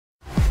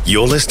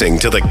You're listening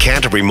to the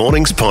Canterbury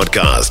Mornings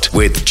podcast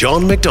with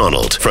John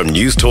MacDonald from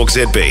News Talk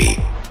ZB.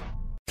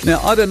 Now,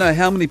 I don't know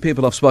how many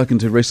people I've spoken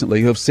to recently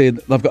who have said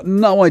they've got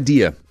no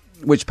idea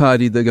which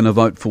party they're going to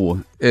vote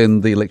for in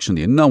the election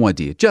year. No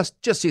idea.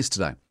 Just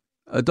yesterday,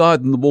 a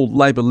dyed-in-the-wool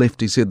Labour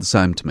leftie said the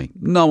same to me.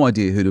 No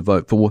idea who to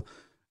vote for.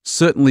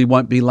 Certainly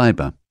won't be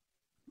Labour,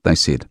 they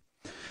said.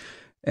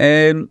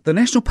 And the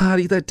National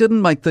Party, they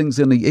didn't make things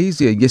any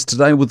easier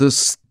yesterday with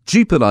this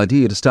stupid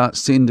idea to start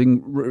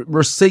sending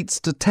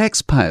receipts to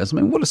taxpayers. I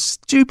mean, what a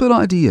stupid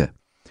idea.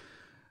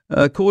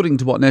 According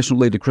to what National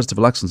leader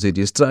Christopher Luxon said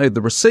yesterday,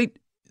 the receipt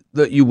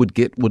that you would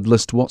get would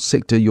list what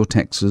sector your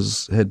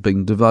taxes had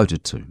been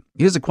devoted to.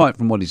 Here's a quote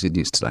from what he said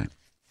yesterday.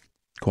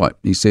 Quote,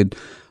 he said,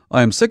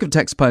 "I am sick of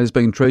taxpayers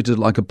being treated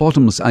like a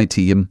bottomless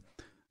ATM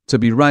to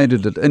be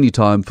raided at any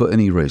time for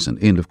any reason."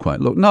 End of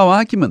quote. Look, no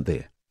argument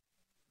there.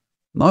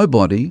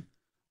 Nobody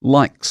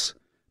likes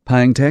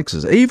paying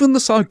taxes. Even the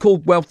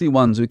so-called wealthy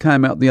ones who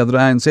came out the other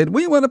day and said,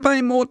 we want to pay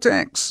more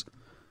tax.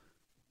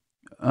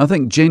 I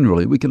think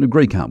generally we can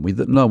agree, can't we,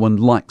 that no one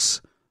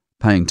likes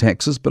paying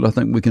taxes, but I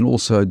think we can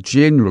also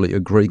generally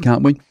agree,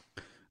 can't we,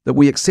 that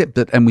we accept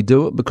it and we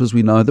do it because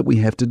we know that we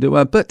have to do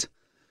our bit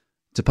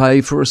to pay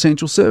for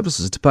essential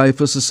services, to pay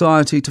for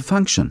society to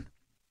function.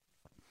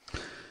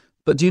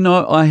 But do you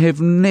know, I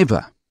have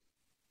never,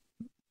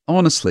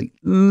 honestly,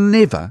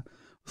 never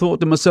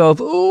thought to myself,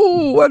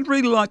 oh, I'd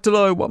really like to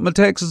know what my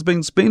tax has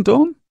been spent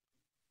on.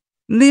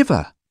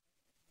 Never.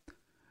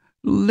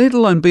 Let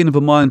alone been of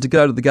a mind to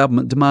go to the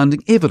government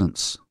demanding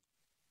evidence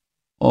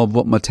of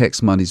what my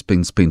tax money's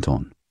been spent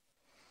on.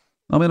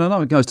 I mean, I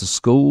know it goes to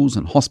schools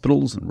and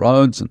hospitals and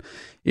roads and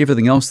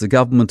everything else the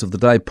government of the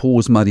day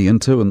pours money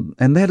into,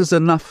 and that is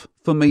enough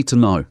for me to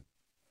know.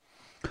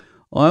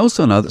 I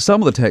also know that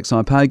some of the tax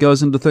I pay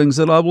goes into things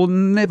that I will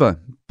never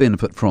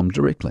benefit from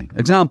directly.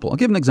 I'll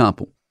give an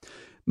example.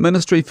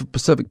 Ministry for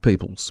Pacific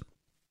Peoples.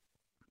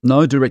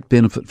 No direct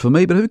benefit for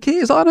me, but who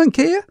cares? I don't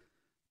care.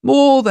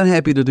 More than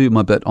happy to do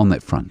my bit on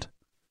that front.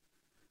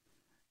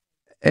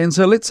 And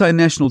so let's say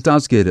National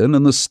does get in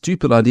and this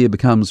stupid idea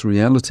becomes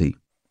reality.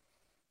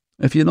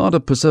 If you're not a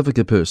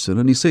Pacifica person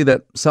and you see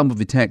that some of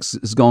your tax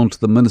has gone to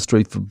the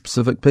Ministry for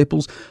Pacific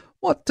Peoples,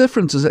 what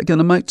difference is that going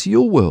to make to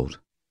your world?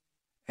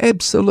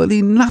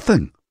 Absolutely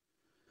nothing.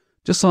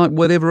 Just like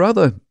whatever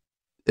other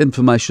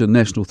information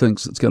National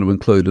thinks it's going to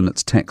include in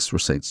its tax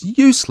receipts.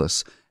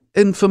 Useless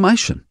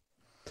information.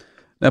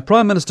 Now,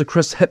 Prime Minister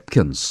Chris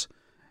Hipkins,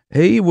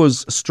 he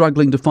was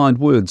struggling to find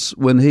words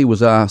when he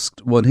was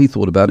asked what he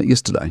thought about it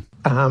yesterday.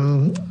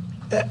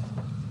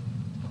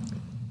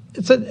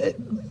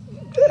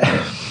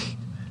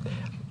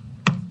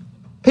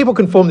 People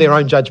can form their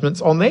own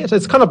judgments on that.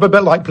 It's kind of a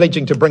bit like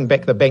pledging to bring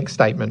back the bank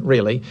statement,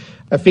 really.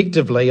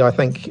 Effectively, I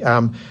think,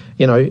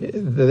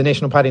 the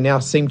National Party now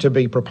seem to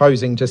be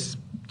proposing to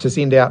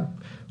send out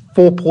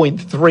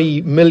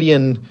 4.3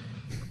 million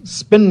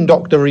spin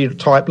doctor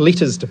type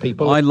letters to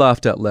people. I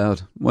laughed out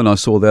loud when I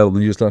saw that on the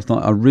news last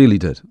night. I really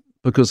did.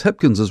 Because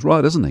Hipkins is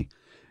right, isn't he?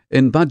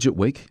 In budget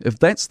week, if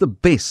that's the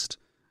best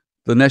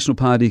the National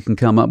Party can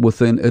come up with,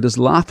 then it is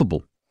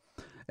laughable.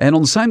 And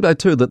on the same day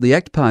too that the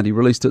ACT Party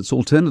released its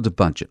alternative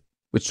budget,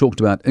 which talked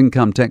about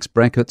income tax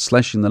brackets,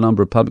 slashing the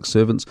number of public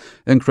servants,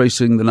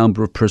 increasing the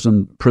number of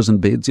prison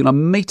beds,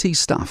 meaty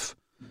stuff.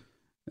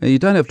 You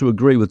don't have to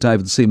agree with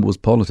David Seymour's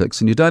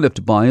politics and you don't have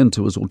to buy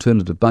into his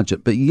alternative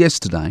budget. But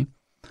yesterday,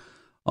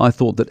 I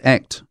thought that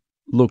ACT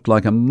looked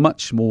like a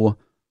much more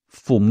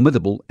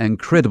formidable and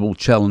credible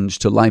challenge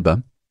to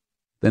Labour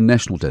than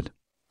National did.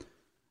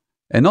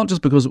 And not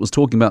just because it was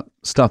talking about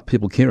stuff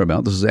people care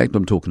about, this is ACT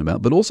I'm talking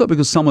about, but also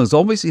because someone has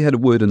obviously had a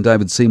word in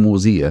David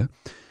Seymour's ear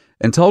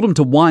and told him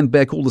to wind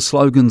back all the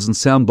slogans and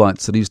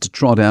soundbites that he used to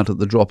trot out at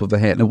the drop of a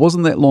hat. And it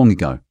wasn't that long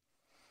ago.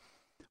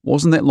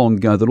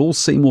 That all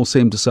Seymour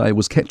seemed to say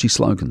was catchy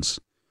slogans.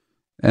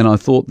 And I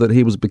thought that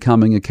he was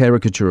becoming a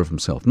caricature of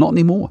himself. Not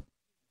anymore.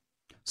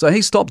 So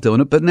he stopped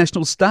doing it, but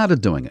National started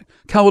doing it.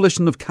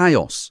 Coalition of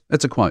chaos.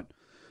 That's a quote.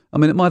 I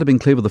mean, it might have been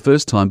clever the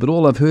first time, but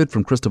all I've heard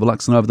from Christopher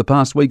Luxon over the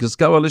past week is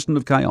coalition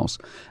of chaos.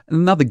 And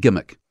another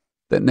gimmick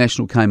that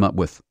National came up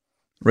with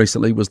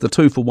recently was the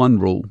 2-for-1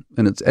 rule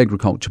in its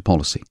agriculture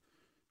policy,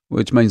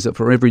 which means that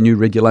for every new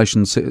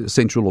regulation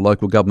central or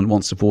local government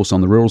wants to force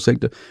on the rural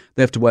sector,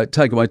 they have to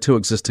take away 2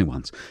 existing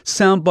ones.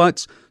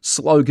 Soundbites,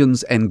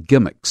 slogans and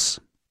gimmicks.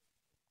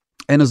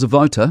 And as a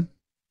voter,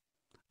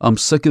 I'm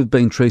sick of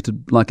being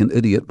treated like an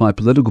idiot by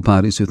political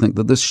parties who think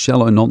that this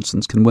shallow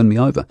nonsense can win me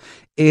over.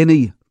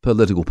 Any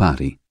political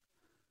party.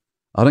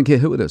 I don't care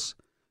who it is.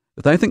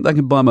 If they think they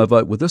can buy my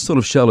vote with this sort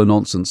of shallow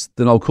nonsense,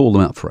 then I'll call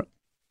them out for it.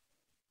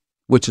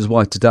 Which is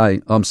why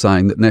today I'm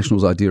saying that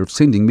National's idea of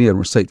sending me a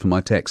receipt for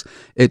my tax,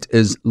 it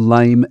is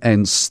lame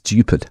and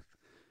stupid.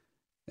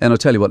 And I'll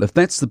tell you what, if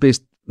that's the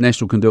best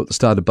National can do at the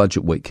start of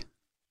budget week,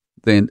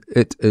 then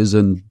it is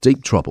in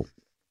deep trouble.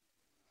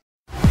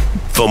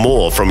 For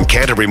more from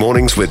Canterbury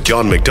Mornings with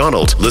John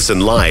MacDonald, listen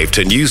live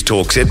to News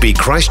Talk ZB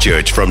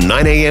Christchurch from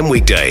 9 a.m.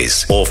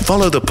 weekdays or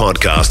follow the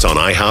podcast on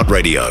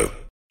iHeartRadio.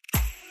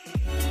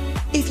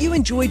 If you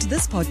enjoyed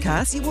this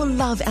podcast, you will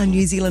love our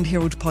New Zealand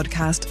Herald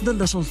podcast, The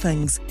Little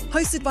Things,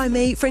 hosted by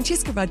me,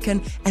 Francesca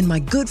Rudkin, and my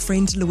good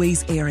friend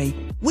Louise Airy.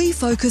 We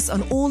focus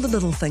on all the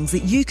little things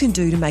that you can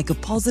do to make a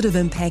positive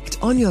impact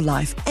on your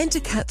life and to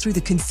cut through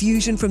the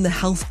confusion from the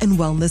health and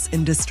wellness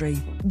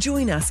industry.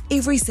 Join us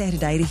every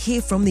Saturday to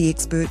hear from the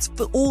experts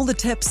for all the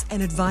tips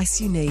and advice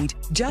you need.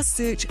 Just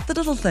search The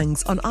Little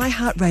Things on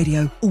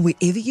iHeartRadio or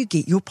wherever you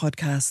get your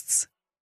podcasts.